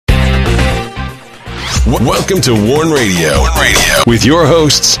Welcome to Warn Radio. With your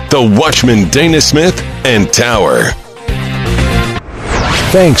hosts, the Watchman Dana Smith and Tower.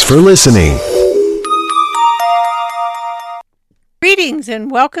 Thanks for listening. Greetings and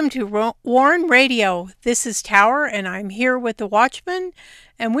welcome to Warn Radio. This is Tower and I'm here with the Watchman,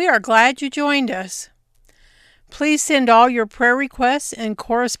 and we are glad you joined us. Please send all your prayer requests and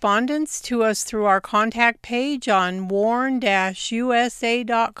correspondence to us through our contact page on warn-usa.com.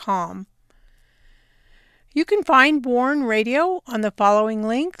 You can find Warn Radio on the following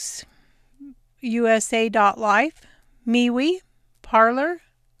links: usa.life, MeWe, Parler,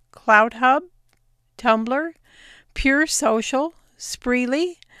 CloudHub, Tumblr, Pure Social,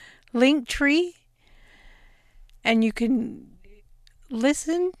 Spreely, Linktree, and you can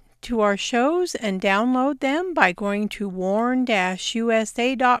listen to our shows and download them by going to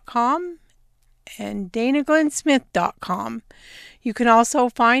warn-usa.com and danaglennsmith.com. You can also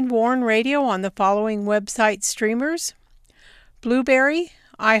find Warn Radio on the following website streamers: Blueberry,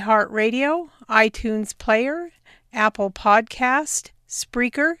 iHeartRadio, iTunes Player, Apple Podcast,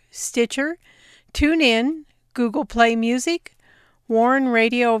 Spreaker, Stitcher, TuneIn, Google Play Music, Warn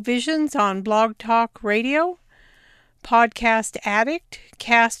Radio Visions on Blog Talk Radio, Podcast Addict,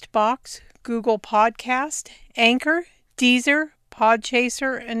 Castbox, Google Podcast, Anchor, Deezer,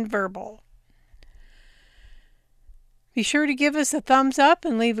 Podchaser, and Verbal. Be sure to give us a thumbs up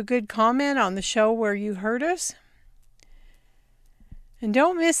and leave a good comment on the show where you heard us. And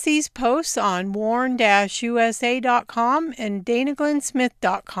don't miss these posts on warn-usa.com and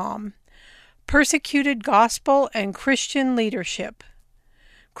danaglennsmith.com. Persecuted Gospel and Christian Leadership.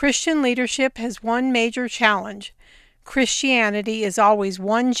 Christian leadership has one major challenge. Christianity is always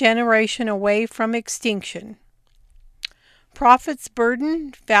one generation away from extinction. Prophet's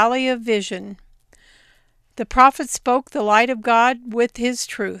Burden, Valley of Vision. The prophet spoke the light of God with his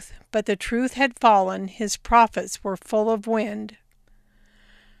truth, but the truth had fallen. His prophets were full of wind.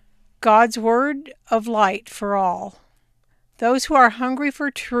 God's word of light for all. Those who are hungry for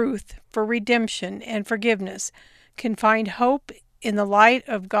truth, for redemption, and forgiveness can find hope in the light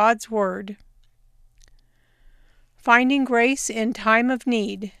of God's word. Finding grace in time of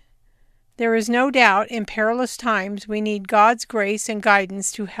need. There is no doubt in perilous times we need God's grace and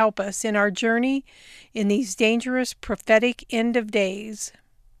guidance to help us in our journey in these dangerous prophetic end of days.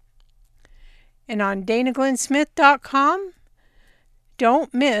 And on danaglennsmith.com,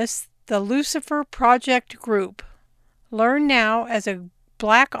 don't miss the Lucifer Project Group. Learn now as a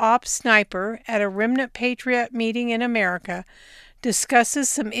Black Ops sniper at a Remnant Patriot meeting in America discusses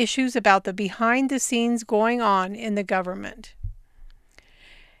some issues about the behind-the-scenes going on in the government.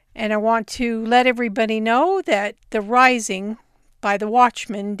 And I want to let everybody know that The Rising by the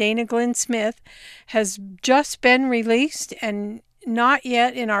Watchman, Dana Glenn Smith, has just been released and not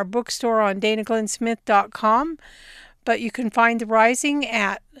yet in our bookstore on danaglennsmith.com, but you can find The Rising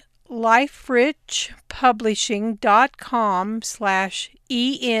at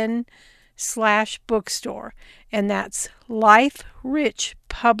liferichpublishing.com/en/bookstore, and that's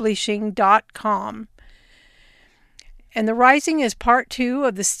liferichpublishing.com. And The Rising is part 2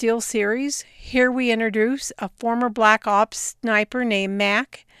 of the Steel series. Here we introduce a former Black Ops sniper named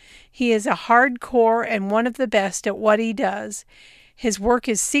Mac. He is a hardcore and one of the best at what he does. His work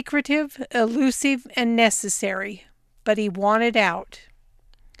is secretive, elusive, and necessary, but he wanted out.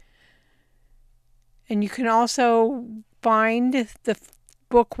 And you can also find the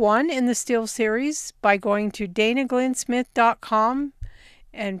book 1 in the Steel series by going to danaglennsmith.com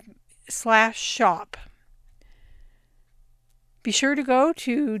and /shop. Be sure to go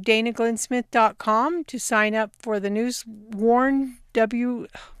to danaglennsmith.com to sign up for the the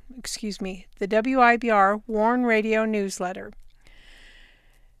WIBR Warn Radio newsletter.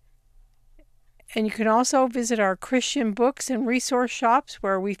 And you can also visit our Christian books and resource shops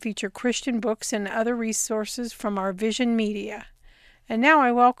where we feature Christian books and other resources from our Vision Media. And now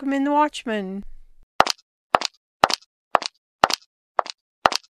I welcome in the Watchman.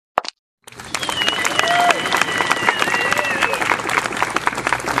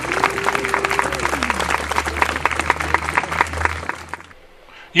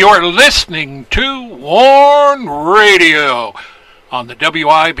 You're listening to Warn Radio on the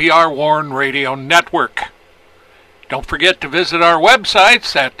WIBR Warn Radio Network. Don't forget to visit our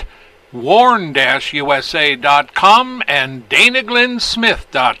websites at warn-usa.com and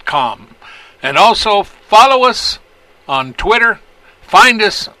danaglennsmith.com. And also follow us on Twitter, find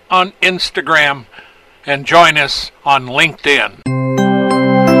us on Instagram, and join us on LinkedIn.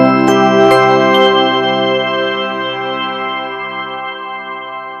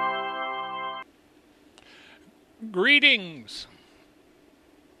 Greetings.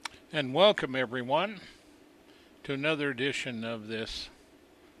 And welcome everyone to another edition of this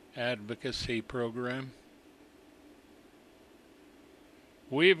advocacy program.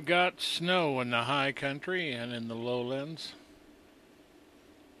 We've got snow in the high country and in the lowlands.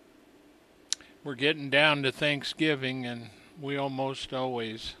 We're getting down to Thanksgiving, and we almost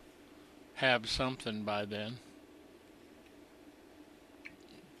always have something by then.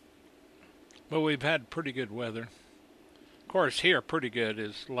 But we've had pretty good weather. Of course, here, pretty good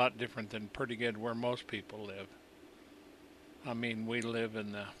is a lot different than pretty good where most people live. I mean, we live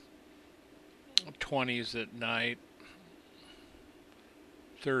in the 20s at night,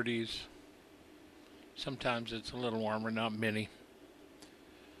 30s. Sometimes it's a little warmer, not many.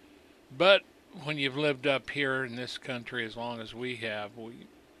 But when you've lived up here in this country as long as we have,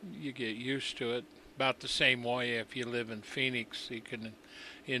 you get used to it. About the same way if you live in Phoenix, you can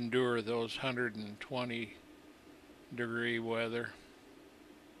endure those 120 degree weather.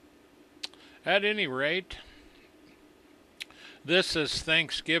 At any rate, this is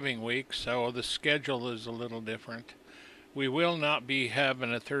Thanksgiving week, so the schedule is a little different. We will not be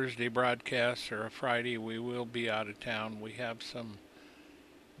having a Thursday broadcast or a Friday. We will be out of town. We have some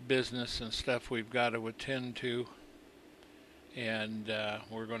business and stuff we've got to attend to, and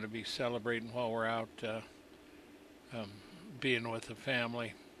we're going to be celebrating while we're out being with the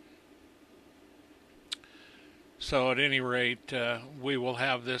family. So at any rate, we will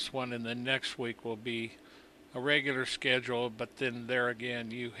have this one, and then next week will be a regular schedule, but then there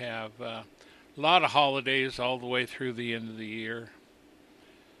again you have a lot of holidays all the way through the end of the year.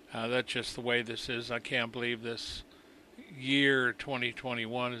 That's just the way this is. I can't believe this year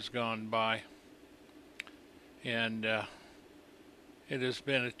 2021 has gone by, and it has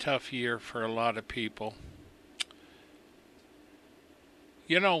been a tough year for a lot of people.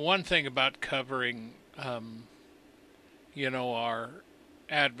 You know, one thing about covering our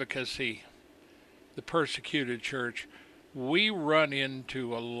advocacy, the persecuted church, we run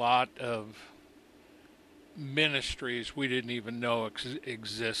into a lot of ministries we didn't even know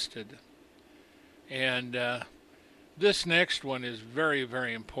existed. And this next one is very,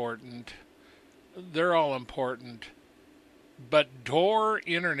 very important. They're all important. But Door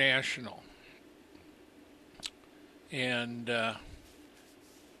International and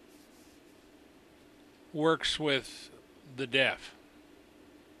works with the deaf.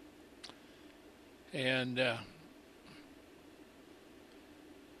 And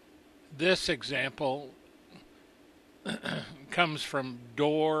this example comes from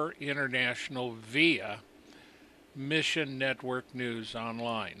Door International via Mission Network News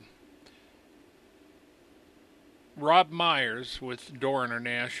Online. Rob Myers with Door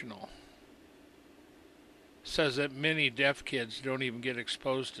International says that many deaf kids don't even get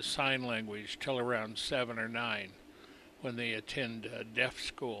exposed to sign language till around 7 or 9 when they attend deaf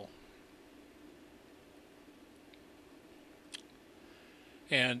school.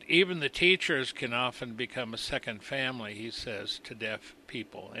 And even the teachers can often become a second family, he says, to deaf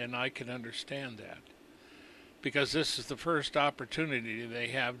people. And I can understand that, because this is the first opportunity they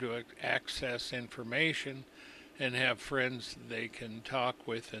have to access information and have friends they can talk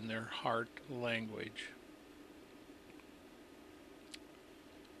with in their heart language.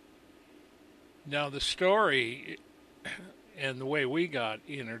 Now, the story and the way we got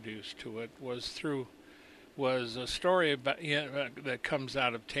introduced to it was a story about that comes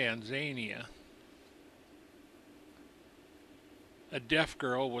out of Tanzania. A deaf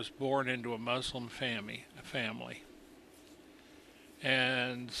girl was born into a Muslim family.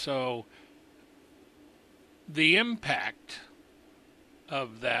 And so the impact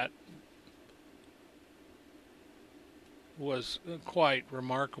of that was quite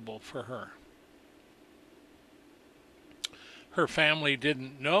remarkable for her. Her family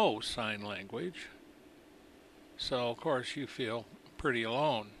didn't know sign language, so of course you feel pretty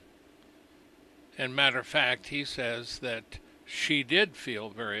alone. And matter of fact, he says that she did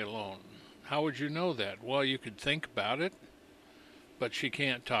feel very alone. How would you know that? Well, you could think about it, but she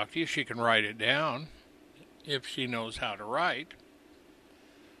can't talk to you. She can write it down if she knows how to write.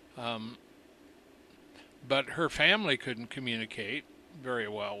 But her family couldn't communicate very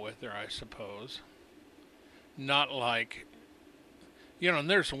well with her, I suppose. Not like, and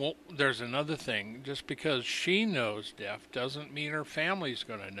there's another thing. Just because she knows deaf doesn't mean her family's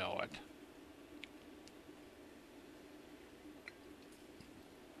going to know it.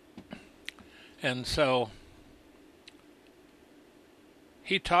 And so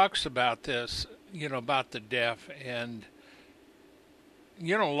he talks about this, about the deaf, and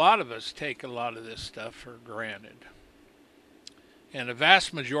a lot of us take a lot of this stuff for granted. And a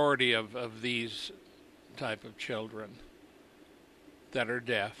vast majority of these type of children that are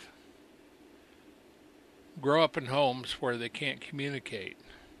deaf grow up in homes where they can't communicate.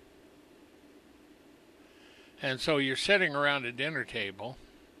 And so you're sitting around a dinner table,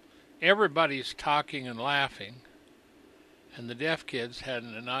 everybody's talking and laughing, and the deaf kids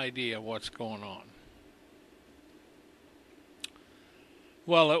hadn't an idea what's going on.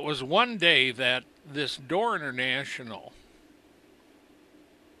 Well, it was one day that this Door International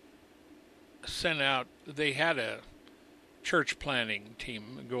sent out, they had a church planning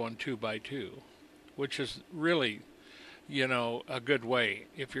team going 2x2, which is really, a good way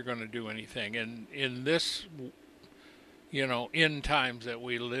if you're going to do anything. And in this, end times that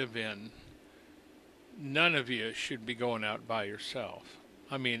we live in, none of you should be going out by yourself.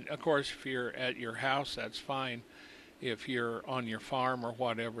 I mean, of course, if you're at your house, that's fine. If you're on your farm or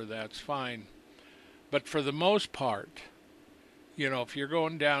whatever, that's fine. But for the most part, if you're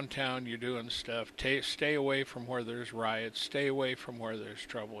going downtown, you're doing stuff, stay away from where there's riots, stay away from where there's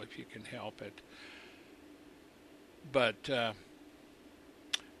trouble if you can help it. But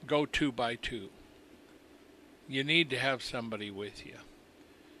go 2x2. You need to have somebody with you.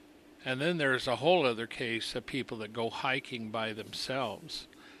 And then there's a whole other case of people that go hiking by themselves.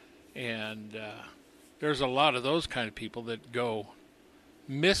 And there's a lot of those kind of people that go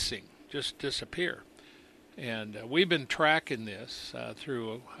missing, just disappear. And we've been tracking this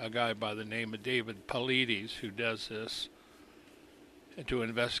through a guy by the name of David Paulides, who does this to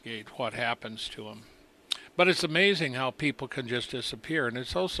investigate what happens to them. But it's amazing how people can just disappear. And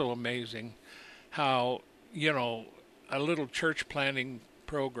it's also amazing how, a little church planning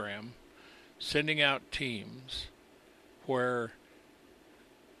program sending out teams where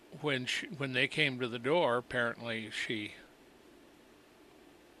when they came to the door, apparently she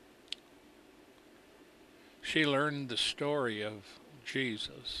learned the story of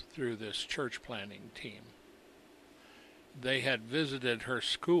Jesus through this church planning team. They had visited her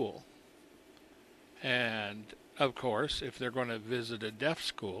school. And, of course, if they're going to visit a deaf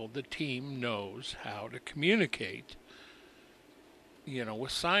school, the team knows how to communicate,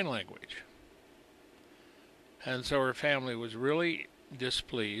 with sign language. And so her family was really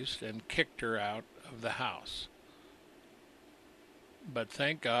displeased and kicked her out of the house. But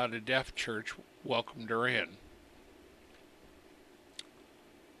thank God a deaf church welcomed her in.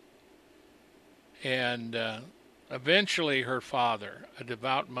 And eventually her father, a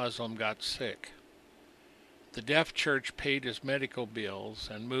devout Muslim, got sick. The deaf church paid his medical bills,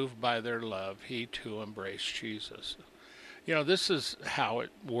 and moved by their love, he too embraced Jesus. This is how it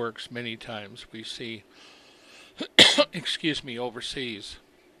works many times. We see, overseas,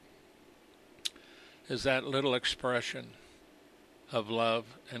 is that little expression of love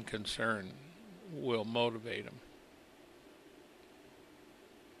and concern will motivate them.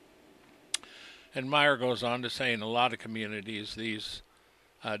 And Meyer goes on to say in a lot of communities, these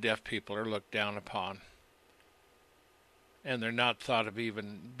deaf people are looked down upon. And they're not thought of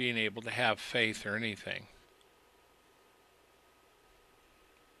even being able to have faith or anything.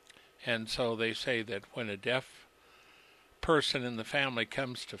 And so they say that when a deaf person in the family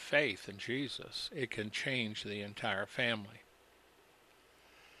comes to faith in Jesus, it can change the entire family.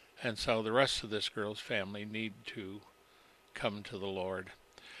 And so the rest of this girl's family need to come to the Lord.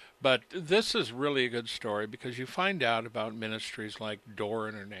 But this is really a good story because you find out about ministries like Door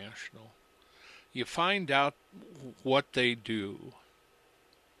International. You find out what they do,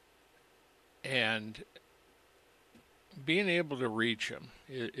 and being able to reach them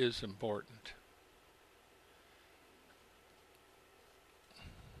is important.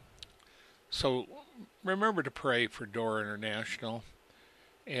 So remember to pray for Door International,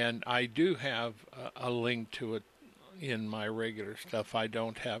 and I do have a link to it in my regular stuff. I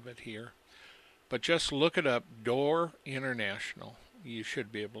don't have it here, but just look it up, Door International. You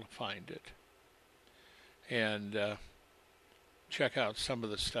should be able to find it. And check out some of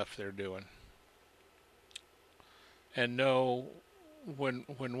the stuff they're doing. And know when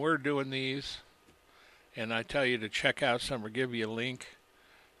we're doing these, and I tell you to check out some or give you a link,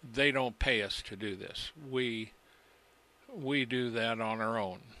 they don't pay us to do this. We do that on our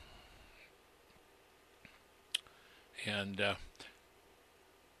own. And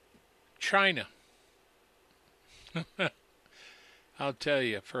China. I'll tell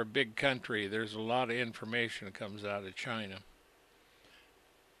you, for a big country, there's a lot of information that comes out of China.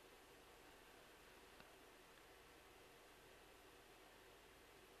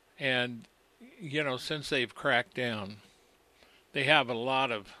 And, since they've cracked down, they have a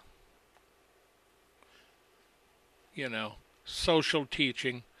lot of, social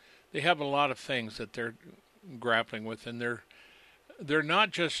teaching. They have a lot of things that they're grappling with, and they're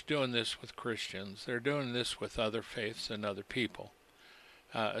not just doing this with Christians. They're doing this with other faiths and other people.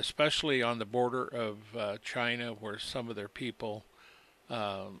 especially on the border of China, where some of their people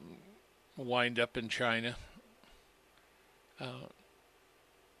wind up in China.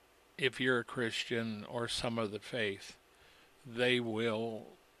 If you're a Christian or some other faith, they will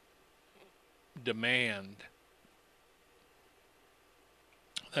demand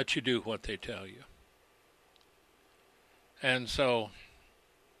that you do what they tell you. And so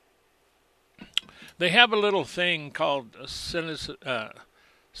they have a little thing called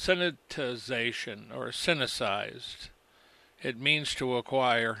sinitization or sinicized. It means to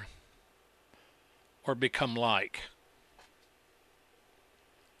acquire or become like.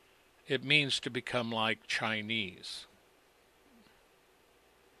 It means to become like Chinese.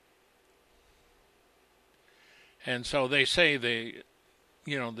 And so they say the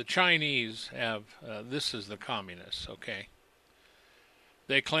Chinese have, this is the communists, okay?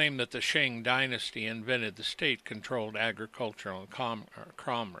 They claim that the Shang dynasty invented the state-controlled agricultural and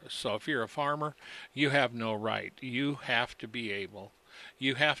commerce. So if you're a farmer, you have no right. You have to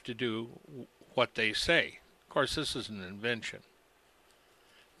do what they say. Of course, this is an invention.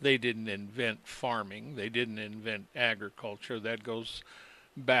 They didn't invent farming. They didn't invent agriculture. That goes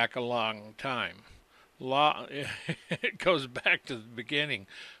back a long time. It goes back to the beginning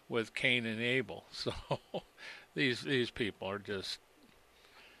with Cain and Abel. So these people are just...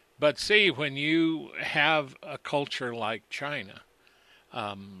 But see, when you have a culture like China,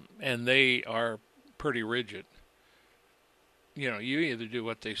 and they are pretty rigid, you either do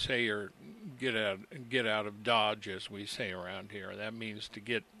what they say or get out of Dodge, as we say around here. That means to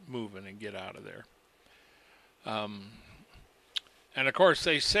get moving and get out of there. And of course,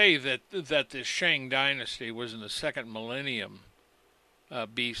 they say that the Shang dynasty was in the second millennium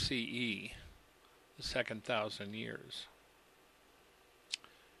BCE, the second 1,000 years.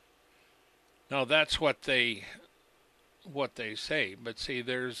 Now that's what they say. But see,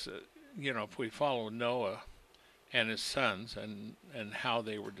 there's if we follow Noah and his sons and how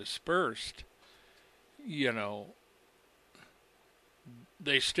they were dispersed,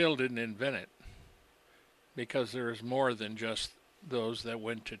 they still didn't invent it, because there is more than just those that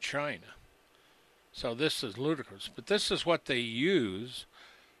went to China. So this is ludicrous. But this is what they use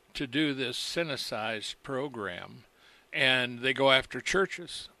to do this sinicized program. And they go after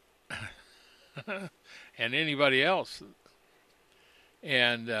churches and anybody else.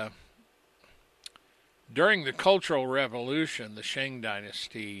 And during the Cultural Revolution, the Shang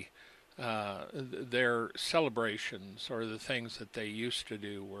dynasty, their celebrations, or the things that they used to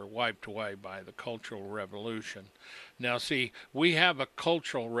do, were wiped away by the Cultural Revolution. Now see, we have a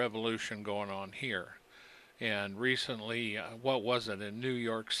cultural revolution going on here. And recently, what was it, in New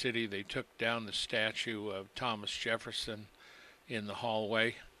York City, they took down the statue of Thomas Jefferson in the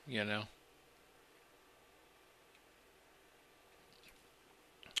hallway,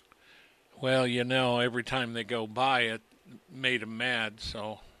 Well, every time they go by it made them mad,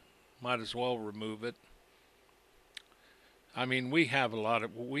 so might as well remove it. I mean, we have a lot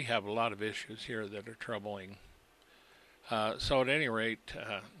of issues here that are troubling. So at any rate,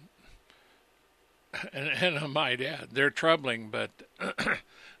 and I might add, they're troubling, but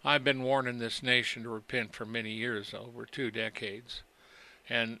I've been warning this nation to repent for many years, over 2 decades,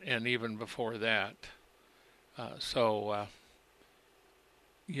 and even before that.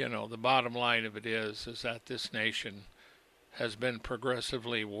 The bottom line of it is that this nation has been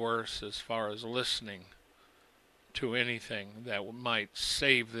progressively worse as far as listening to anything that might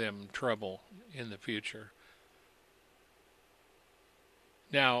save them trouble in the future.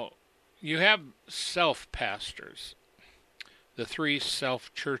 Now, you have self-pastors, the 3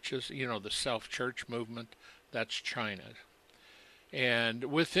 self-churches, the self-church movement, that's China. And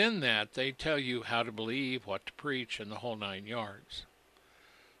within that, they tell you how to believe, what to preach, and the whole 9 yards.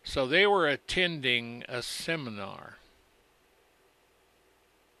 So they were attending a seminar.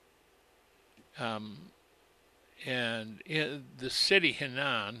 And in the city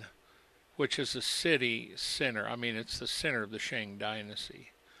Henan, which is a city center, it's the center of the Shang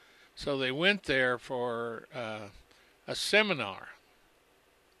dynasty. So they went there for a seminar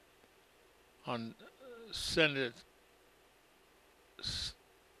on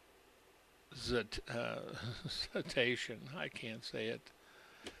citation. I can't say it.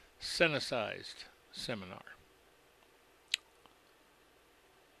 Sinicized seminar.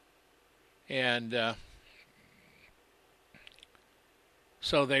 And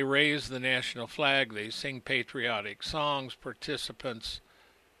so they raise the national flag, they sing patriotic songs, participants.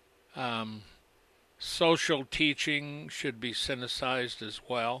 Social teaching should be sinicized as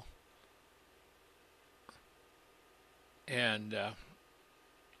well. And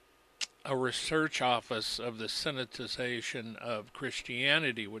a research office of the Senatization of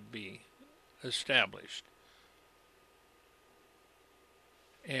Christianity would be established.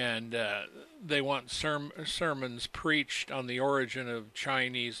 And they want sermons preached on the origin of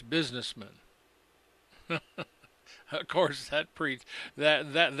Chinese businessmen. Of course, that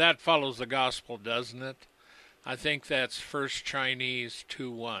follows the gospel, doesn't it? I think that's First Chinese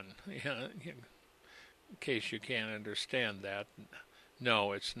 2:1. In case you can't understand that,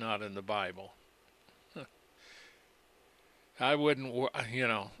 no, it's not in the Bible. I wouldn't,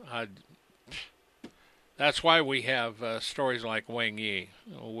 that's why we have stories like Wang Yi.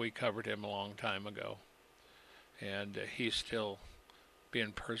 We covered him a long time ago, and he's still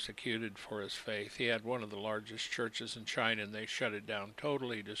being persecuted for his faith. He had one of the largest churches in China, and they shut it down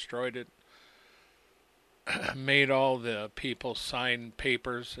totally, destroyed it, made all the people sign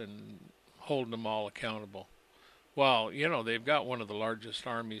papers and hold them all accountable. Well, they've got one of the largest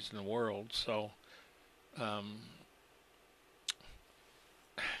armies in the world, so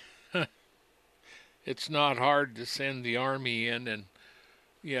it's not hard to send the army in and,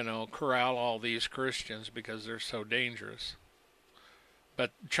 corral all these Christians because they're so dangerous.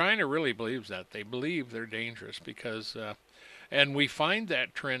 But China really believes that. They believe they're dangerous because, and we find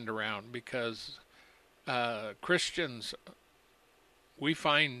that trend around because Christians, we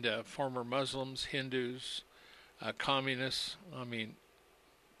find former Muslims, Hindus, communists,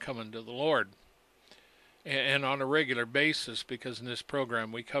 coming to the Lord. And on a regular basis, because in this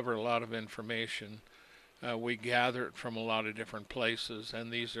program we cover a lot of information. We gather it from a lot of different places,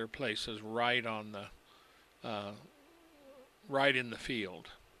 and these are places right on the right in the field.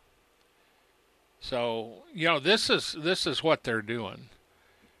 So this is what they're doing,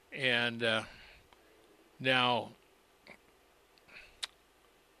 and now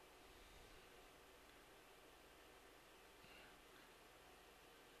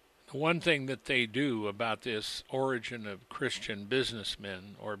the one thing that they do about this origin of Christian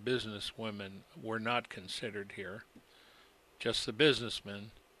businessmen or businesswomen were not considered here, just the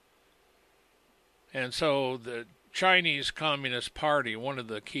businessmen. And so the Chinese Communist Party, one of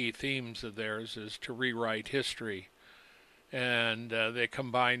the key themes of theirs is to rewrite history. And they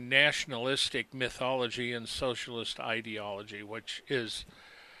combine nationalistic mythology and socialist ideology, which is,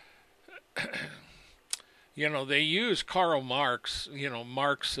 they use Karl Marx,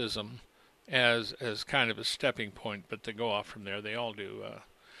 Marxism as kind of a stepping point, but they go off from there. They all do.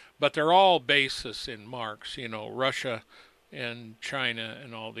 But they're all basis in Marx, Russia and China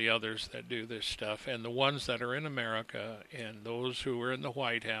and all the others that do this stuff. And the ones that are in America and those who are in the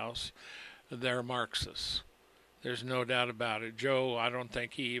White House, they're Marxists. There's no doubt about it. Joe, I don't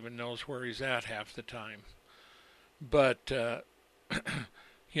think he even knows where he's at half the time. But, the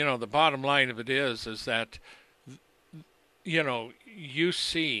bottom line of it is that, you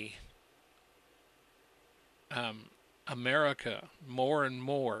see America more and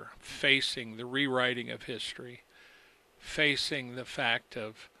more facing the rewriting of history, facing the fact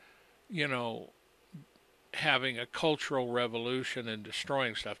of, having a cultural revolution and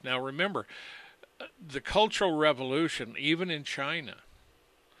destroying stuff. Now remember, the Cultural Revolution, even in China,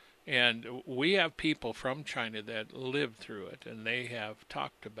 and we have people from China that lived through it, and they have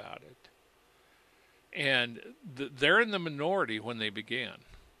talked about it. And they're in the minority when they began.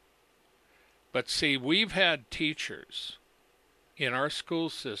 But see, we've had teachers in our school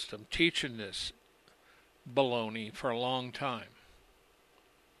system teaching this baloney for a long time.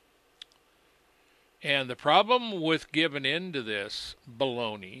 And the problem with giving in to this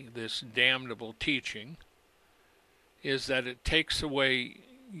baloney, this damnable teaching, is that it takes away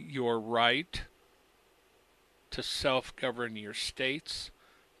your right to self-govern your states,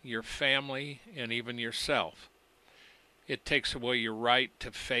 your family, and even yourself. It takes away your right to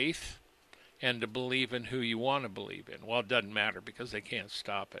faith and to believe in who you want to believe in. Well, it doesn't matter because they can't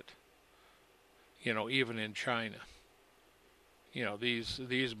stop it. Even in China.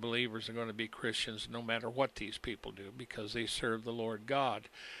 These believers are going to be Christians no matter what these people do because they serve the Lord God.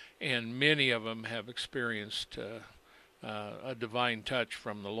 And many of them have experienced a divine touch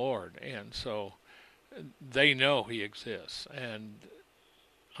from the Lord. And so they know He exists. And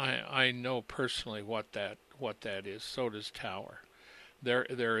I know personally what that is. So does Tower.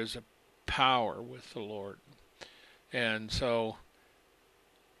 There is a power with the Lord. And so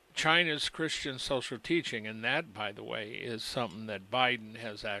China's Christian social teaching, and that, by the way, is something that Biden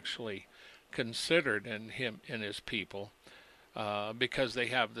has actually considered in his people, because they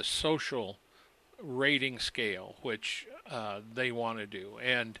have the social rating scale, which they want to do.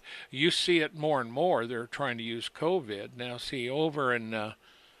 And you see it more and more. They're trying to use COVID. Now, see, over in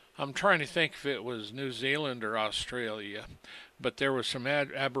I'm trying to think if it was New Zealand or Australia, but there were some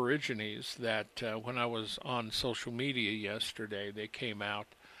Aborigines that when I was on social media yesterday, they came out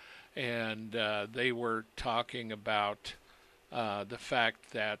and they were talking about the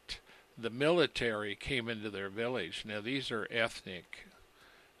fact that the military came into their village. Now, these are ethnic,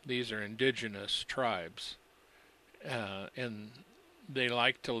 these are indigenous tribes, and they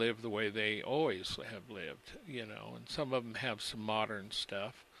like to live the way they always have lived, and some of them have some modern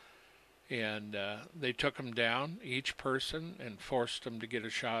stuff. And they took them down, each person, and forced them to get a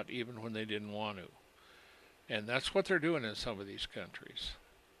shot even when they didn't want to. And that's what they're doing in some of these countries.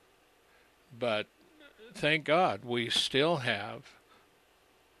 But thank God we still have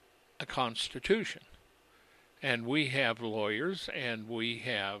a constitution. And we have lawyers, and we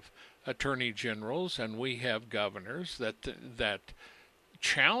have attorney generals, and we have governors that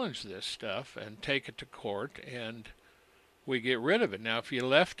challenge this stuff and take it to court, and we get rid of it. Now, if you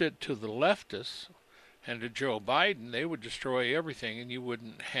left it to the leftists and to Joe Biden, they would destroy everything and you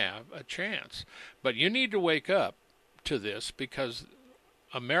wouldn't have a chance. But you need to wake up to this, because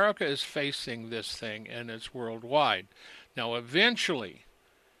America is facing this thing, and it's worldwide. Now, eventually,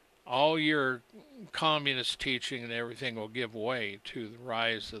 all your communist teaching and everything will give way to the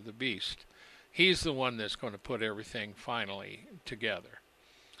rise of the beast. He's the one that's going to put everything finally together.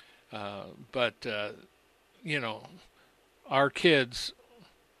 But our kids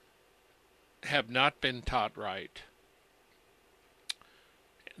have not been taught right.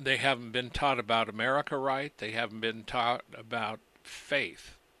 They haven't been taught about America right. They haven't been taught about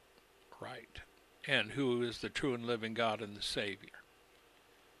faith right, and who is the true and living God and the Savior.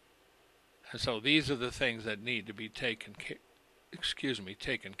 And so these are the things that need to be taken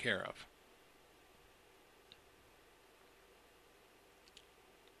care of.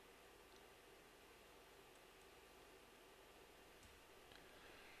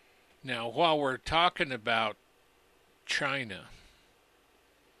 Now, while we're talking about China,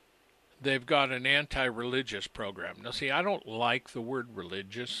 they've got an anti-religious program. Now, see, I don't like the word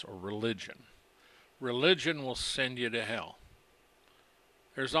religious or religion. Religion will send you to hell.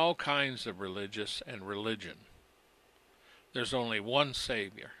 There's all kinds of religious and religion. There's only one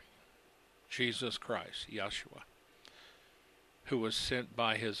Savior, Jesus Christ, Yeshua, who was sent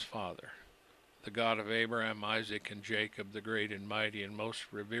by his Father, the God of Abraham, Isaac, and Jacob, the great and mighty and most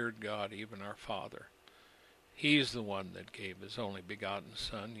revered God, even our Father. He's the one that gave his only begotten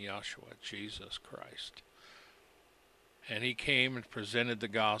Son, Yeshua, Jesus Christ. And he came and presented the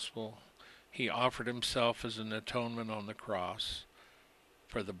gospel. He offered himself as an atonement on the cross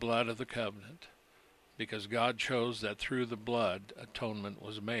for the blood of the covenant, because God chose that through the blood atonement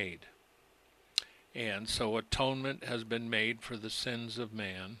was made. And so atonement has been made for the sins of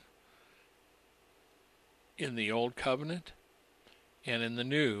man in the old covenant and in the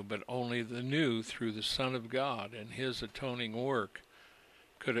new, but only the new through the Son of God and his atoning work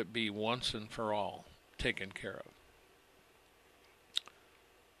could it be once and for all taken care of.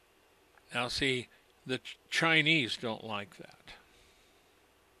 Now see, the Chinese don't like that.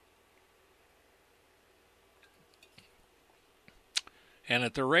 And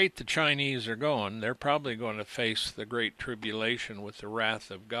at the rate the Chinese are going, they're probably going to face the great tribulation with the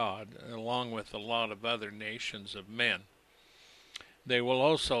wrath of God, along with a lot of other nations of men. They will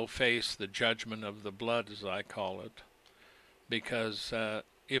also face the judgment of the blood, as I call it, because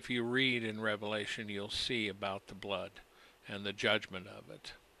if you read in Revelation, you'll see about the blood and the judgment of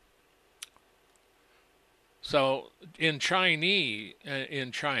it. So in China,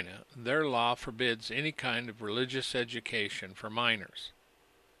 their law forbids any kind of religious education for minors.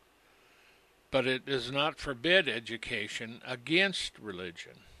 But it does not forbid education against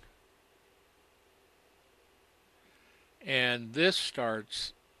religion. And this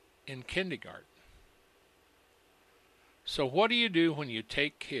starts in kindergarten. So what do you do when you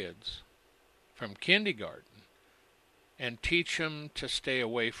take kids from kindergarten and teach them to stay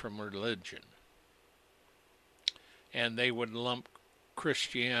away from religion? And they would lump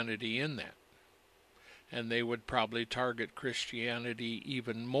Christianity in that. And they would probably target Christianity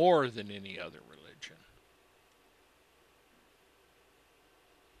even more than any other religion.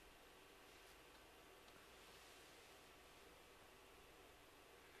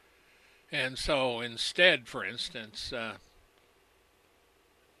 And so instead, for instance,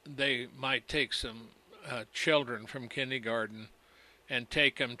 they might take some children from kindergarten and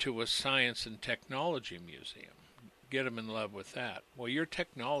take them to a science and technology museum. Get them in love with that. Well, your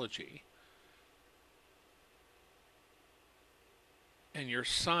technology and your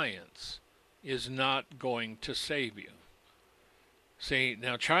science is not going to save you. See,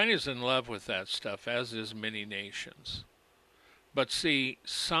 now China's in love with that stuff, as is many nations. But see,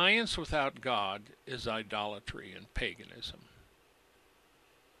 science without God is idolatry and paganism.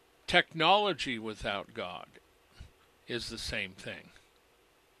 Technology without God is the same thing.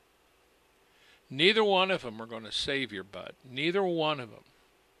 Neither one of them are going to save your butt. Neither one of them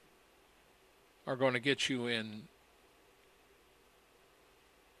are going to get you in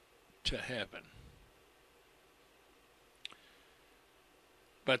to heaven.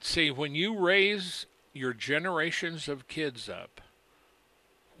 But see, when you raise your generations of kids up,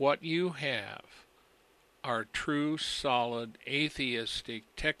 what you have are true, solid, atheistic,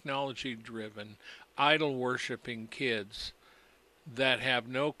 technology-driven, idol-worshipping kids that have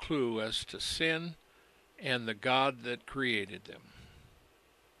no clue as to sin and the God that created them.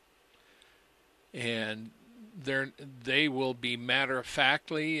 And they will be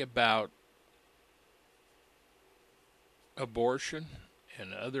matter-of-factly about abortion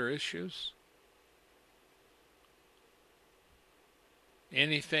and other issues.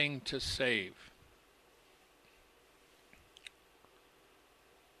 Anything to save.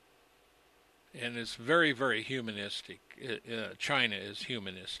 And it's very, very humanistic. China is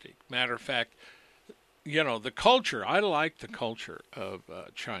humanistic. Matter of fact, the culture, I like the culture of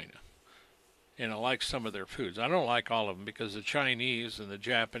China. And I like some of their foods. I don't like all of them because the Chinese and the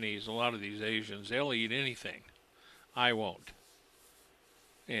Japanese, a lot of these Asians, they'll eat anything. I won't.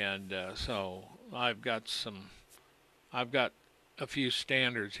 And so I've got a few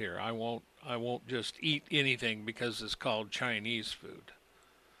standards here. I won't just eat anything because it's called Chinese food.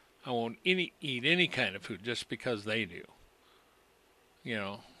 I won't eat any kind of food just because they do.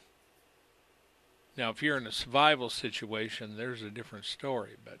 Now, if you're in a survival situation, there's a different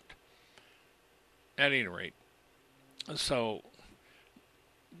story. But at any rate, so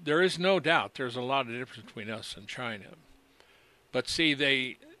there is no doubt there's a lot of difference between us and China. But see,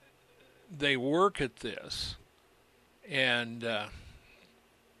 they work at this, and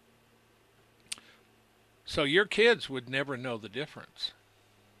so your kids would never know the difference.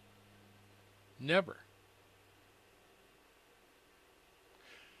 Never.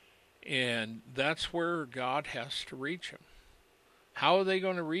 And that's where God has to reach them. How are they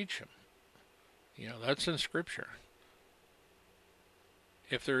going to reach them? That's in Scripture.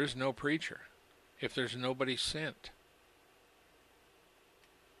 If there is no preacher, if there's nobody sent.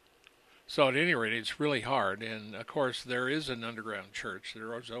 So at any rate, it's really hard. And of course, there is an underground church.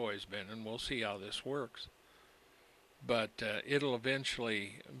 There has always been, and we'll see how this works. But it'll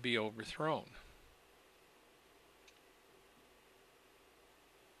eventually be overthrown.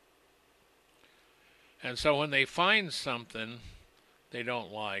 And so when they find something they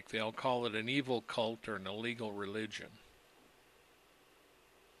don't like, they'll call it an evil cult or an illegal religion.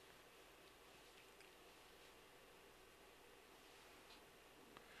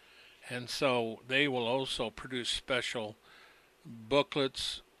 And so they will also produce special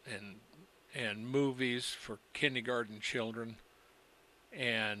booklets and movies for kindergarten children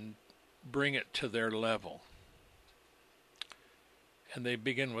and bring it to their level. And they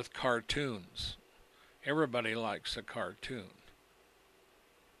begin with cartoons. Everybody likes a cartoon.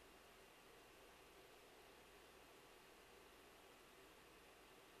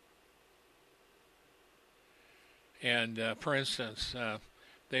 And for instance,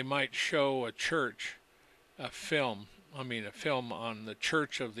 they might show a film on the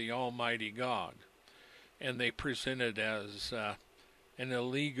Church of the Almighty God, and they present it as an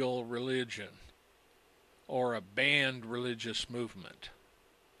illegal religion or a banned religious movement.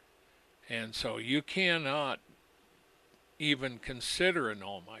 And so you cannot even consider an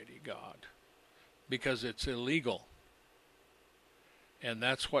Almighty God because it's illegal. And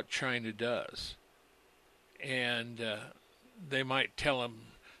that's what China does. And they might tell them,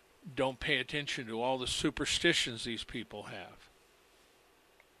 don't pay attention to all the superstitions these people have.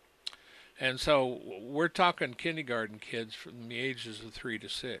 And so we're talking kindergarten kids from the ages of 3 to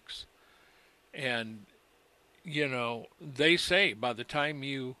 6. And, they say by the time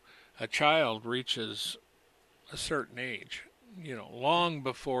a child reaches a certain age, long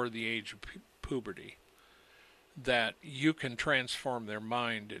before the age of puberty, that you can transform their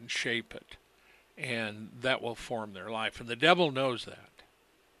mind and shape it. And that will form their life. And the devil knows that.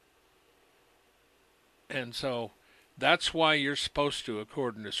 And so that's why you're supposed to,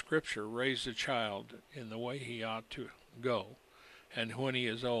 according to Scripture, raise a child in the way he ought to go. And when he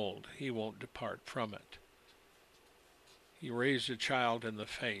is old, he won't depart from it. You raise a child in the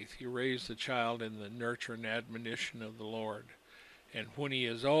faith. You raise the child in the nurture and admonition of the Lord. And when he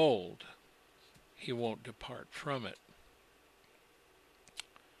is old, he won't depart from it.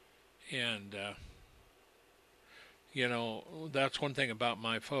 And, that's one thing about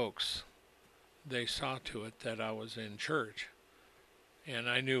my folks. They saw to it that I was in church. And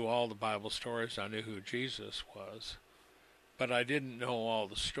I knew all the Bible stories. I knew who Jesus was. But I didn't know all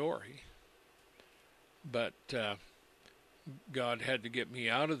the story. But God had to get me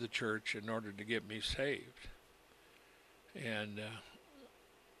out of the church in order to get me saved. And,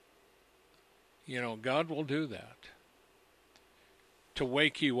 God will do that to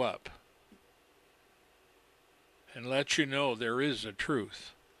wake you up and let you know there is a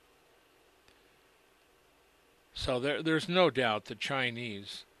truth. So there's no doubt the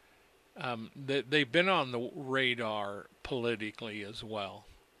Chinese, they've been on the radar politically as well,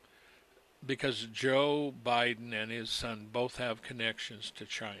 because Joe Biden and his son both have connections to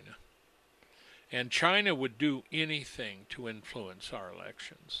China. And China would do anything to influence our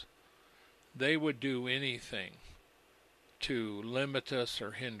elections. They would do anything to limit us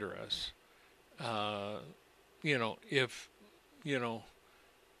or hinder us. If,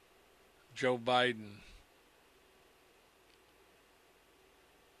 Joe Biden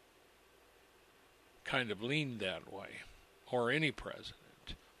kind of leaned that way, or any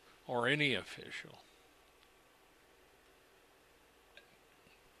president, or any official.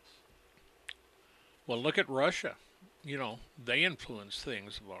 Well, look at Russia. They influence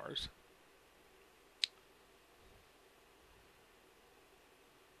things of ours.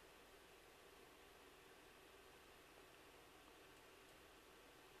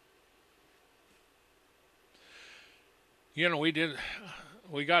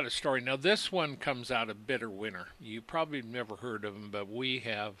 We got a story. Now, this one comes out of Bitter Winter. You probably never heard of them, but we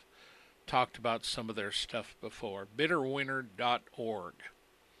have talked about some of their stuff before. Bitterwinter.org.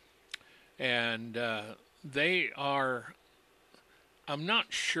 And they are, I'm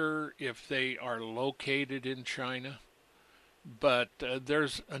not sure if they are located in China, but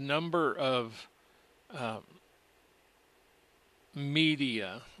there's a number of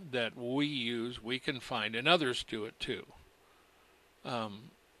media that we can find, and others do it too.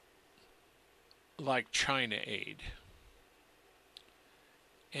 Like China Aid.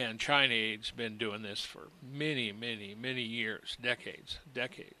 And China Aid's been doing this for many, many, many years, decades.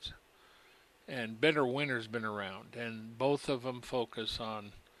 And Bitter Winter's been around, and both of them focus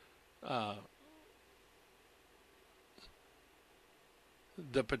on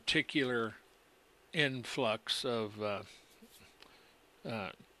the particular influx of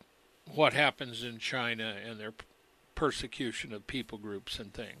what happens in China and their persecution of people groups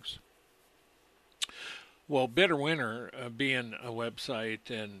and things. Well, Bitter Winter, being a website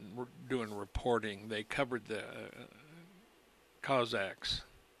and doing reporting, they covered the Cossacks.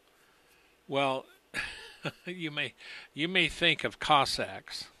 Well, you may think of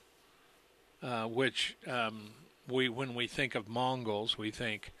Cossacks, which when we think of Mongols, we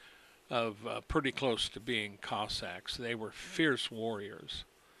think of pretty close to being Cossacks. They were fierce warriors,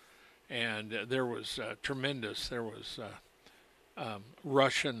 and there was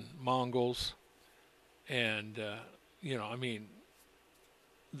Russian Mongols, and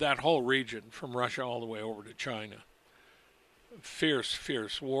that whole region from Russia all the way over to China.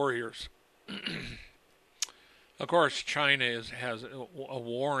 Fierce warriors. Of course, China has a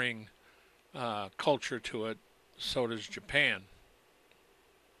warring culture to it. So does Japan.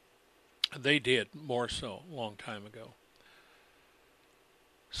 They did more so a long time ago.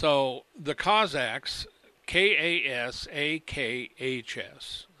 So the Cossacks, Kasakhs,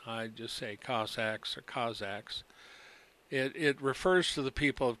 I just say Cossacks or Cossacks. It refers to the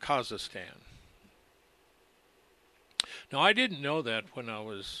people of Kazakhstan. Now, I didn't know that when I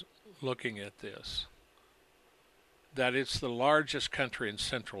was looking at this, that it's the largest country in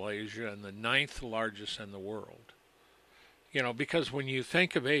Central Asia and the 9th largest in the world. Because when you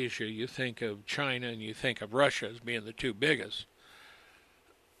think of Asia, you think of China and you think of Russia as being the two biggest.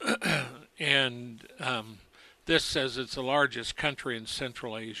 And this says it's the largest country in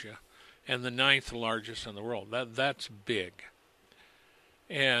Central Asia and the 9th largest in the world. That's big.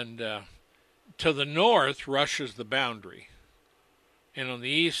 And to the north, Russia's the boundary. And on the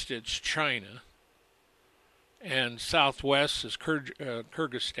east, it's China. And southwest is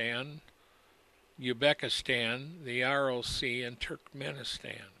Kyrgyzstan, Uzbekistan, the ROC, and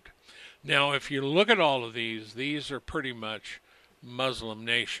Turkmenistan. Now, if you look at all of these are pretty much Muslim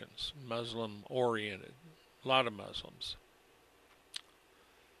nations, Muslim-oriented, a lot of Muslims.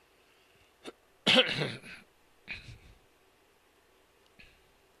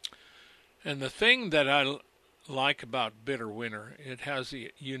 And the thing that I like about Bitter Winter, it has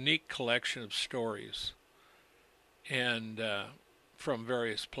a unique collection of stories and from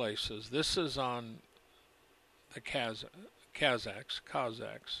various places. This is on the Kazakhs.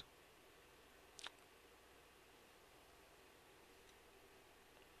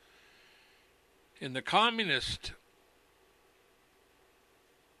 In the communist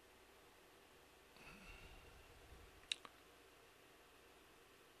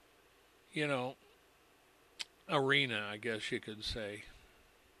you know, arena, I guess you could say,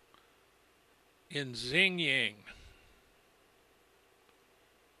 in Xinjiang.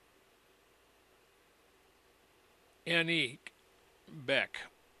 Aniq Bek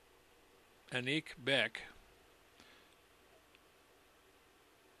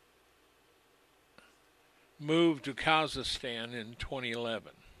moved to Kazakhstan in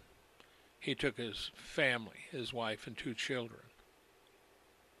 2011. He took his family, his wife and 2 children.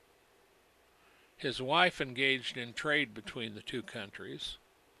 His wife engaged in trade between the 2 countries,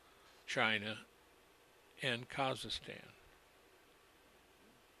 China and Kazakhstan.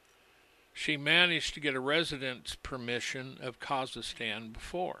 She managed to get a residence permission of Kazakhstan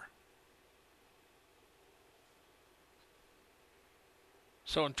before.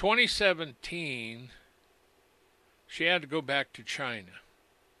 So in 2017, she had to go back to China.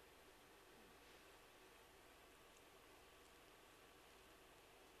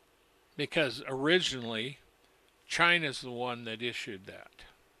 Because originally, China's the one that issued that.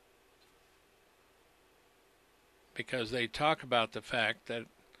 Because they talk about the fact that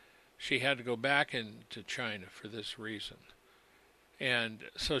she had to go back into China for this reason. And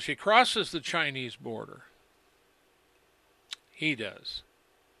so she crosses the Chinese border. He does.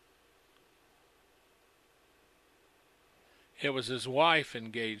 It was his wife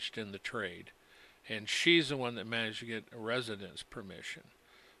engaged in the trade, and she's the one that managed to get a residence permission.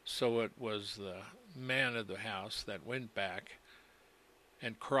 So it was the man of the house that went back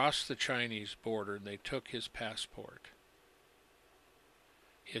and crossed the Chinese border, and they took his passport.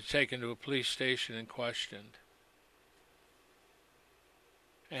 He was taken to a police station and questioned.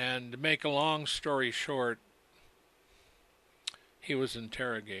 And to make a long story short, he was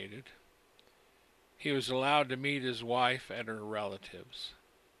interrogated. He was allowed to meet his wife and her relatives.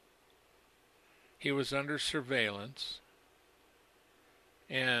 He was under surveillance.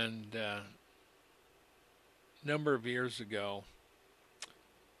 And a number of years ago,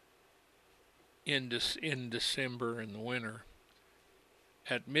 in December in the winter,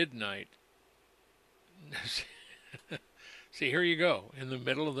 at midnight, see, here you go, in the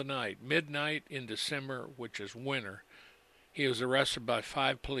middle of the night, midnight in December, which is winter, he was arrested by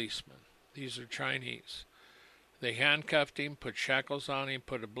 5 policemen. These are Chinese. They handcuffed him, put shackles on him,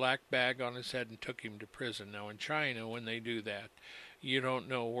 put a black bag on his head, and took him to prison. Now, in China, when they do that, you don't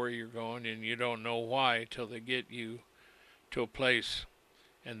know where you're going, and you don't know why till they get you to a place,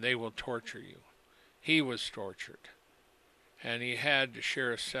 and they will torture you. He was tortured, and he had to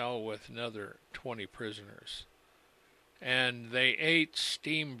share a cell with another 20 prisoners. And they ate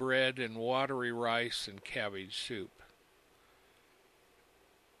steamed bread and watery rice and cabbage soup.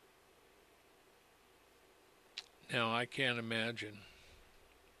 Now, I can't imagine.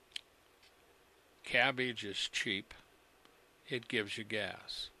 Cabbage is cheap. It gives you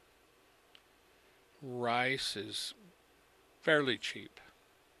gas. Rice is fairly cheap.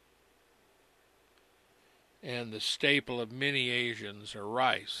 And the staple of many Asians are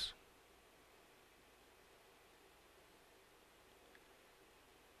rice.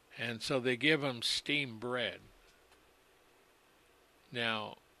 And so they give them steamed bread.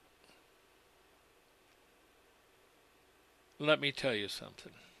 Now, let me tell you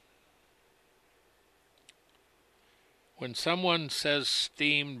something. When someone says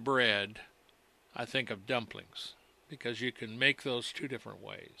steamed bread, I think of dumplings, because you can make those 2 different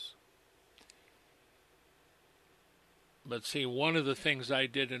ways. But see, one of the things I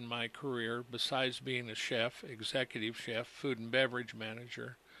did in my career, besides being a chef, executive chef, food and beverage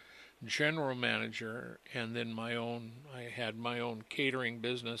manager, general manager, and then I had my own catering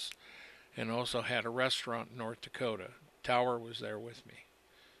business and also had a restaurant in North Dakota. Tower was there with me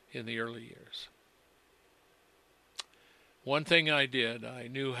in the early years. One thing I did, I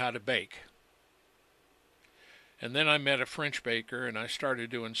knew how to bake. And then I met a French baker, and I started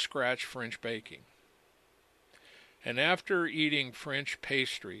doing scratch French baking. And after eating French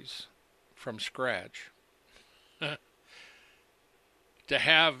pastries from scratch, to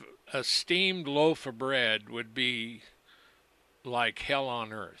have a steamed loaf of bread would be like hell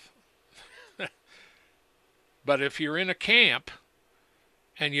on earth. But if you're in a camp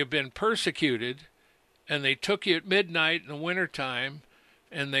and you've been persecuted and they took you at midnight in the wintertime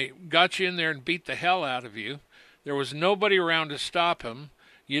and they got you in there and beat the hell out of you, there was nobody around to stop them.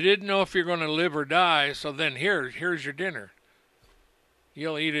 You didn't know if you're going to live or die, so then here's your dinner.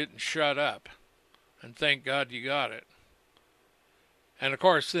 You'll eat it and shut up. And thank God you got it. And, of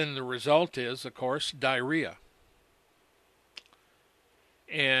course, then the result is, of course, diarrhea.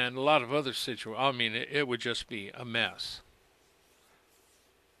 And a lot of other situations. I mean, it would just be a mess.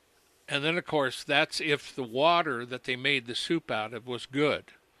 And then, of course, that's if the water that they made the soup out of was good.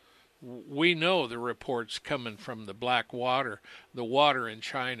 We know the reports coming from the black water, the water in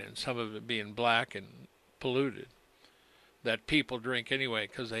China, and some of it being black and polluted, that people drink anyway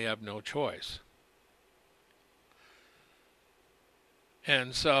because they have no choice.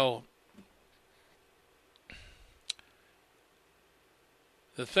 And so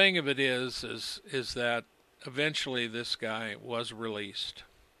the thing of it is that eventually this guy was released,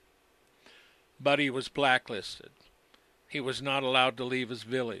 but he was blacklisted. He was not allowed to leave his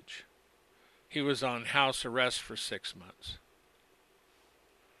village. He was on house arrest for 6 months.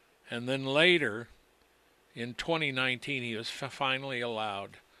 And then later, in 2019, he was finally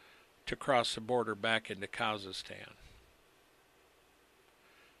allowed to cross the border back into Kazakhstan.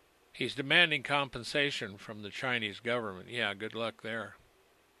 He's demanding compensation from the Chinese government. Yeah, good luck there.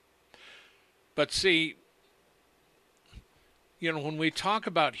 But see, when we talk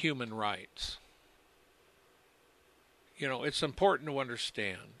about human rights, it's important to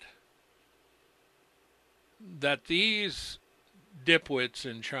understand that these dipwits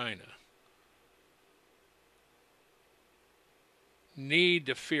in China need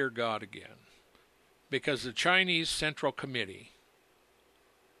to fear God again, because the Chinese Central Committee,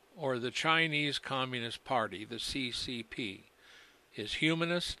 or the Chinese Communist Party, the CCP, is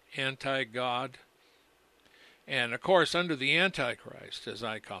humanist, anti-God, and of course under the Antichrist, as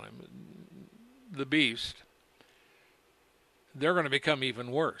I call him, the beast, they're going to become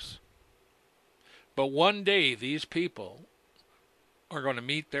even worse. But one day these people are going to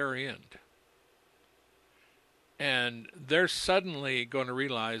meet their end. And they're suddenly going to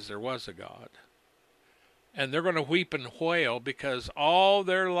realize there was a God. And they're going to weep and wail because all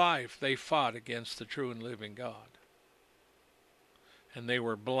their life they fought against the true and living God. And they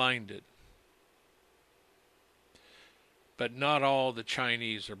were blinded. But not all the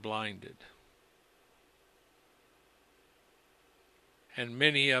Chinese are blinded. And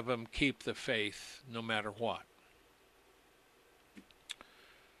many of them keep the faith no matter what.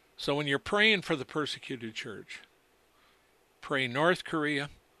 So when you're praying for the persecuted church, pray North Korea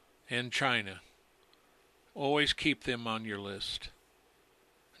and China. Always keep them on your list.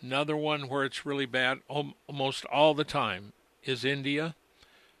 Another one where it's really bad almost all the time is India,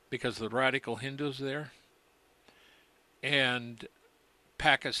 because of the radical Hindus there, and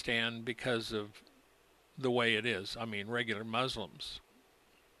Pakistan because of the way it is. I mean, regular Muslims.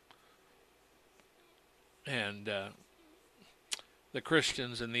 And the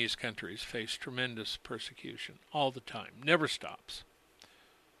Christians in these countries face tremendous persecution all the time. Never stops.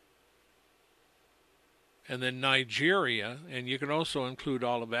 And then Nigeria, and you can also include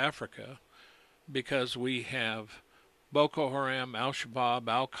all of Africa, because we have Boko Haram, Al-Shabaab,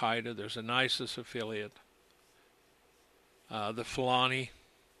 Al-Qaeda, there's an ISIS affiliate, the Fulani.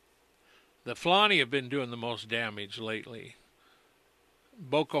 The Fulani have been doing the most damage lately.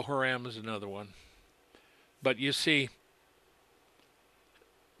 Boko Haram is another one. But you see,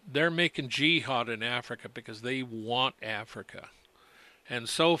 they're making jihad in Africa because they want Africa. And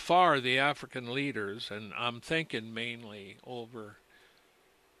so far, the African leaders, and I'm thinking mainly over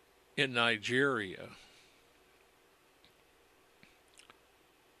in Nigeria,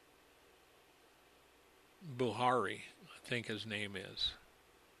 Buhari, I think his name is.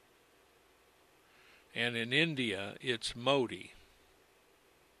 And in India, it's Modi.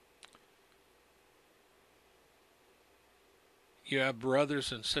 You have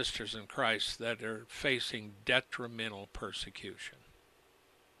brothers and sisters in Christ that are facing detrimental persecution.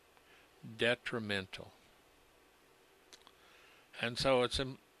 Detrimental. And so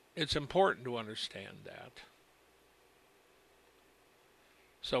it's important to understand that.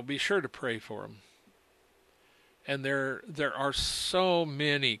 So be sure to pray for them. And there are so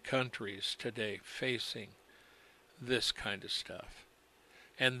many countries today facing this kind of stuff.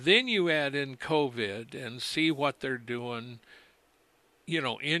 And then you add in COVID and see what they're doing,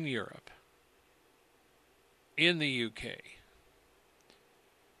 in Europe, in the UK,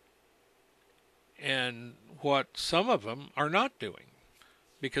 and what some of them are not doing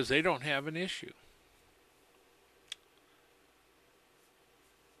because they don't have an issue.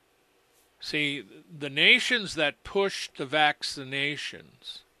 See, the nations that pushed the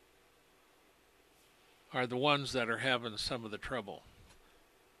vaccinations are the ones that are having some of the trouble.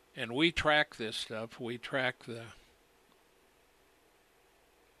 And we track this stuff. We track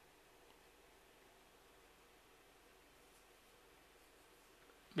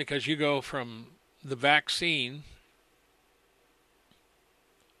because you go from the vaccine,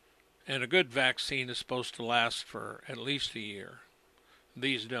 and a good vaccine is supposed to last for at least a year.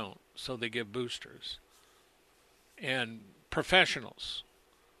 These don't, so they give boosters. And professionals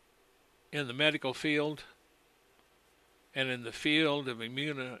in the medical field, and in the field of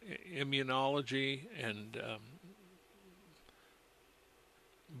immunology and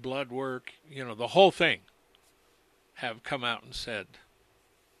blood work, the whole thing, have come out and said,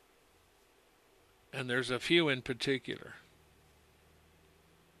 and there's a few in particular,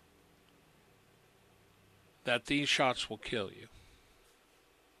 that these shots will kill you.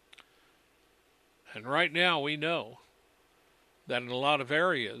 And right now we know that in a lot of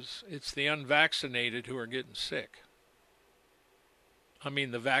areas, it's the unvaccinated who are getting sick. I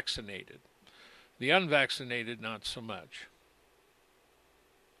mean the vaccinated. The unvaccinated, not so much.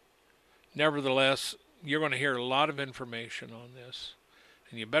 Nevertheless, you're going to hear a lot of information on this,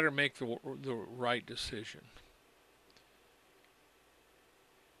 and you better make the right decision.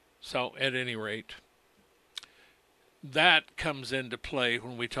 So, at any rate, that comes into play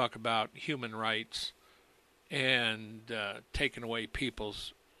when we talk about human rights and taking away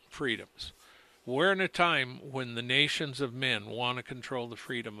people's freedoms. We're in a time when the nations of men want to control the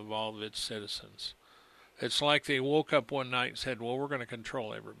freedom of all of its citizens. It's like they woke up one night and said, well, we're going to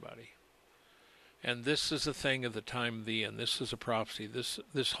control everybody. And this is a thing of the time of the end. This is a prophecy.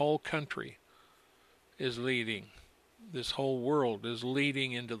 This whole country is leading. This whole world is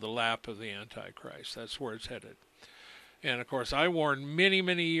leading into the lap of the Antichrist. That's where it's headed. And, of course, I warned many,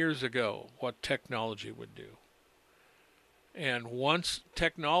 many years ago what technology would do. And once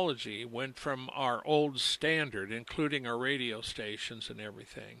technology went from our old standard, including our radio stations and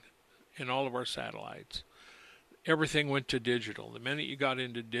everything, and all of our satellites, everything went to digital. The minute you got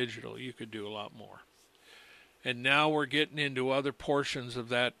into digital, you could do a lot more. And now we're getting into other portions of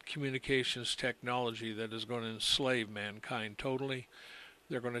that communications technology that is going to enslave mankind totally.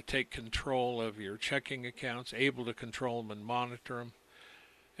 They're going to take control of your checking accounts, able to control them and monitor them.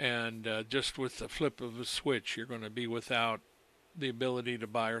 And just with the flip of a switch, you're going to be without the ability to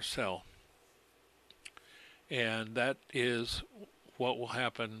buy or sell. And that is what will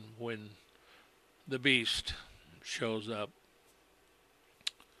happen when the beast shows up.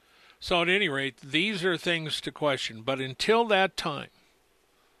 So at any rate, these are things to question. But until that time,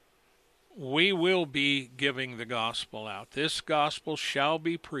 we will be giving the gospel out. This gospel shall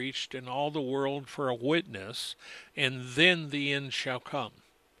be preached in all the world for a witness, and then the end shall come.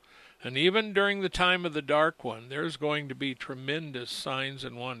 And even during the time of the dark one, there's going to be tremendous signs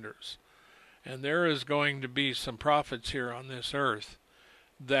and wonders. And there is going to be some prophets here on this earth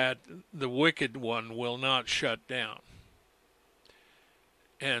that the wicked one will not shut down.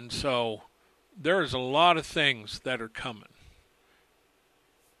 And so there's a lot of things that are coming.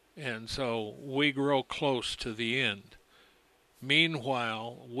 And so we grow close to the end.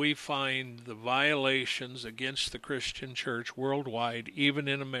 Meanwhile, we find the violations against the Christian church worldwide, even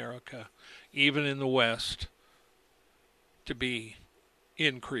in America, even in the West, to be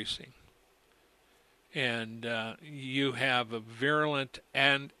increasing. And you have a virulent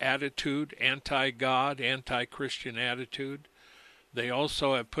attitude, anti-God, anti-Christian attitude. They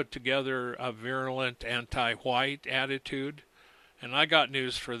also have put together a virulent anti-white attitude. And I got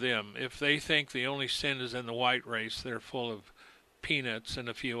news for them. If they think the only sin is in the white race, they're full of peanuts and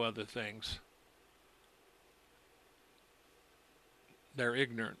a few other things. They're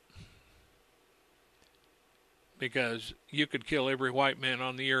ignorant. Because you could kill every white man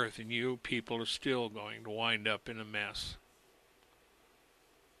on the earth and you people are still going to wind up in a mess.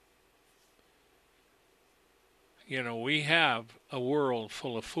 We have a world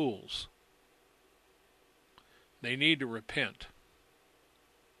full of fools. They need to repent.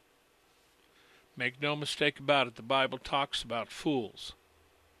 Make no mistake about it, the Bible talks about fools.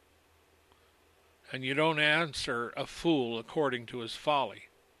 And you don't answer a fool according to his folly,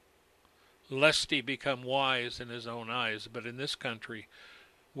 lest he become wise in his own eyes. But in this country,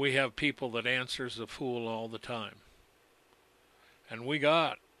 we have people that answers a fool all the time. And we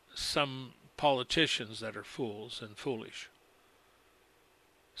got some politicians that are fools and foolish.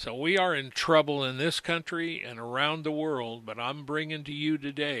 So we are in trouble in this country and around the world, but I'm bringing to you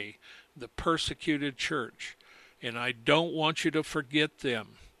today the persecuted church. And I don't want you to forget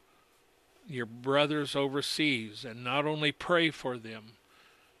them, your brothers overseas, and not only pray for them,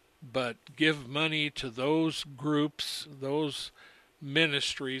 but give money to those groups, those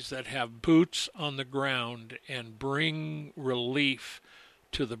ministries that have boots on the ground and bring relief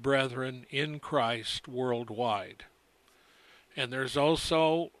to the brethren in Christ worldwide. And there's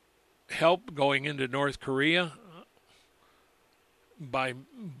also help going into North Korea by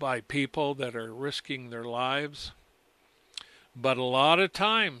people that are risking their lives. But a lot of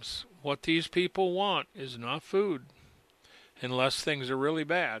times, what these people want is not food. Unless things are really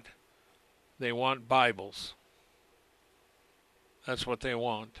bad, they want Bibles. That's what they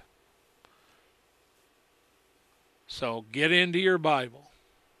want. So get into your Bible.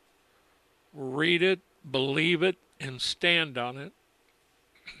 Read it, believe it, and stand on it.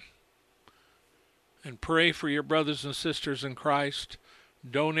 And pray for your brothers and sisters in Christ.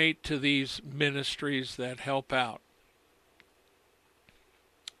 Donate to these ministries that help out.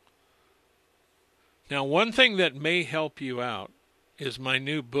 Now, one thing that may help you out is my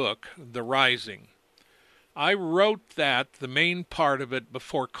new book, The Rising. I wrote that, the main part of it,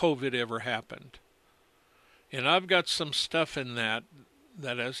 before COVID ever happened. And I've got some stuff in that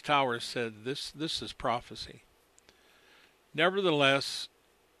as Towers said, this is prophecy. Nevertheless,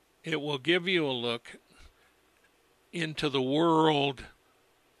 it will give you a look into the world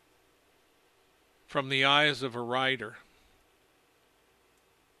from the eyes of a writer.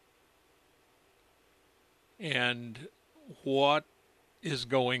 And what is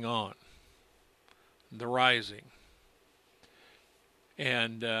going on. The Rising.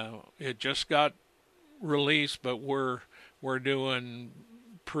 And it just got released, but we're doing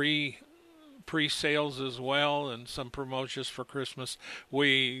pre-sales as well, and some promotions for Christmas.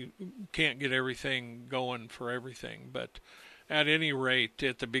 We can't get everything going for everything, but at any rate,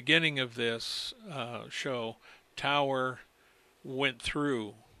 at the beginning of this show, Tower went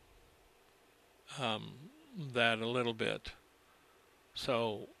through that a little bit.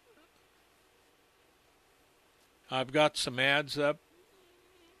 So I've got some ads up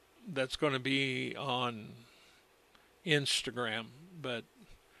that's going to be on Instagram, but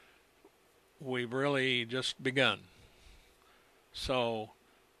we've really just begun. So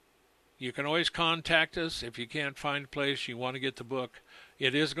you can always contact us if you can't find a place you want to get the book.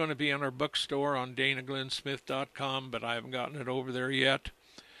 It is going to be on our bookstore on DanaGlynnSmith.com, but I haven't gotten it over there yet.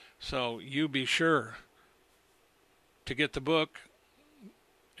 So you be sure to get the book,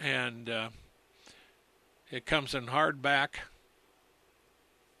 and it comes in hardback,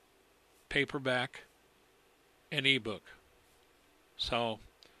 paperback, and ebook. So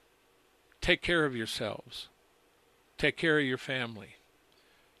take care of yourselves. Take care of your family.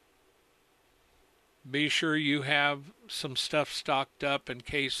 Be sure you have some stuff stocked up in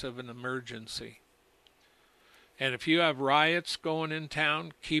case of an emergency. And if you have riots going in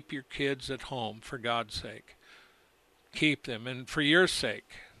town, keep your kids at home, for God's sake. Keep them, and for your sake.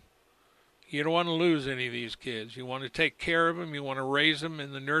 You don't want to lose any of these kids. You want to take care of them. You want to raise them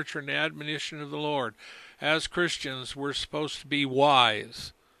in the nurture and admonition of the Lord. As Christians, we're supposed to be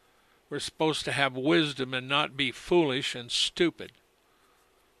wise. We're supposed to have wisdom and not be foolish and stupid.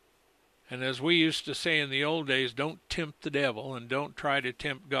 And as we used to say in the old days, don't tempt the devil and don't try to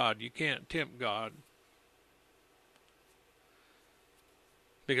tempt God. You can't tempt God,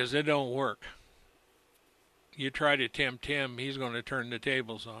 because it don't work. You try to tempt him, he's going to turn the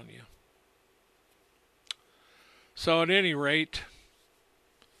tables on you. So at any rate,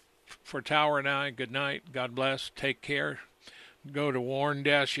 for Tower and I, good night. God bless. Take care. Go to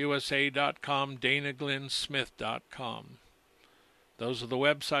warn-usa.com, DanaGlynnSmith.com. Those are the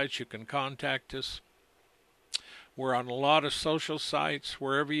websites you can contact us. We're on a lot of social sites,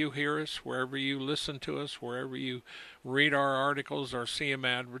 wherever you hear us, wherever you listen to us, wherever you read our articles or see them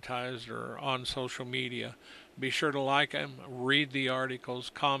advertised or on social media. Be sure to like them, read the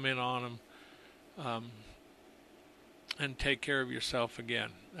articles, comment on them, and take care of yourself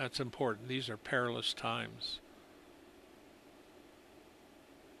again. That's important. These are perilous times.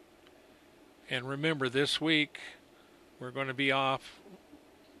 And remember, this week we're going to be off.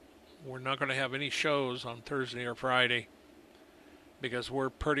 We're not going to have any shows on Thursday or Friday because we're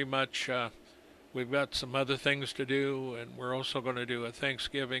pretty much, we've got some other things to do, and we're also going to do a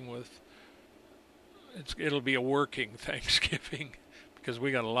Thanksgiving it'll be a working Thanksgiving because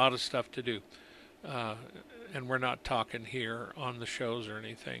we got a lot of stuff to do. And we're not talking here on the shows or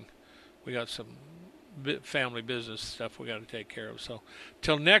anything. We got some family business stuff we got to take care of. So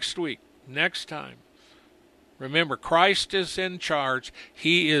till next week, next time, remember, Christ is in charge.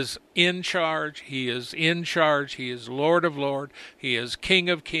 He is in charge. He is in charge. He is Lord of Lords. He is King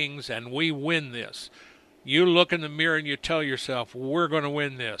of Kings, and we win this. You look in the mirror and you tell yourself, we're going to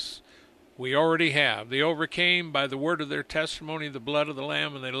win this. We already have. They overcame by the word of their testimony, the blood of the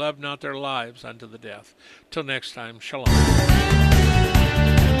Lamb, and they loved not their lives unto the death. Till next time, shalom.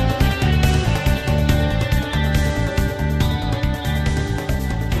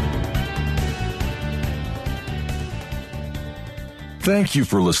 Thank you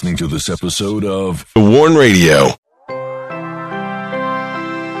for listening to this episode of Warn Radio.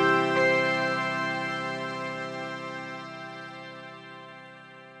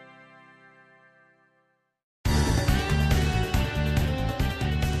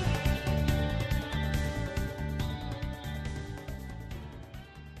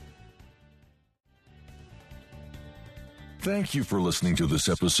 Thank you for listening to this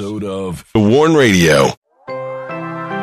episode of The Warn Radio.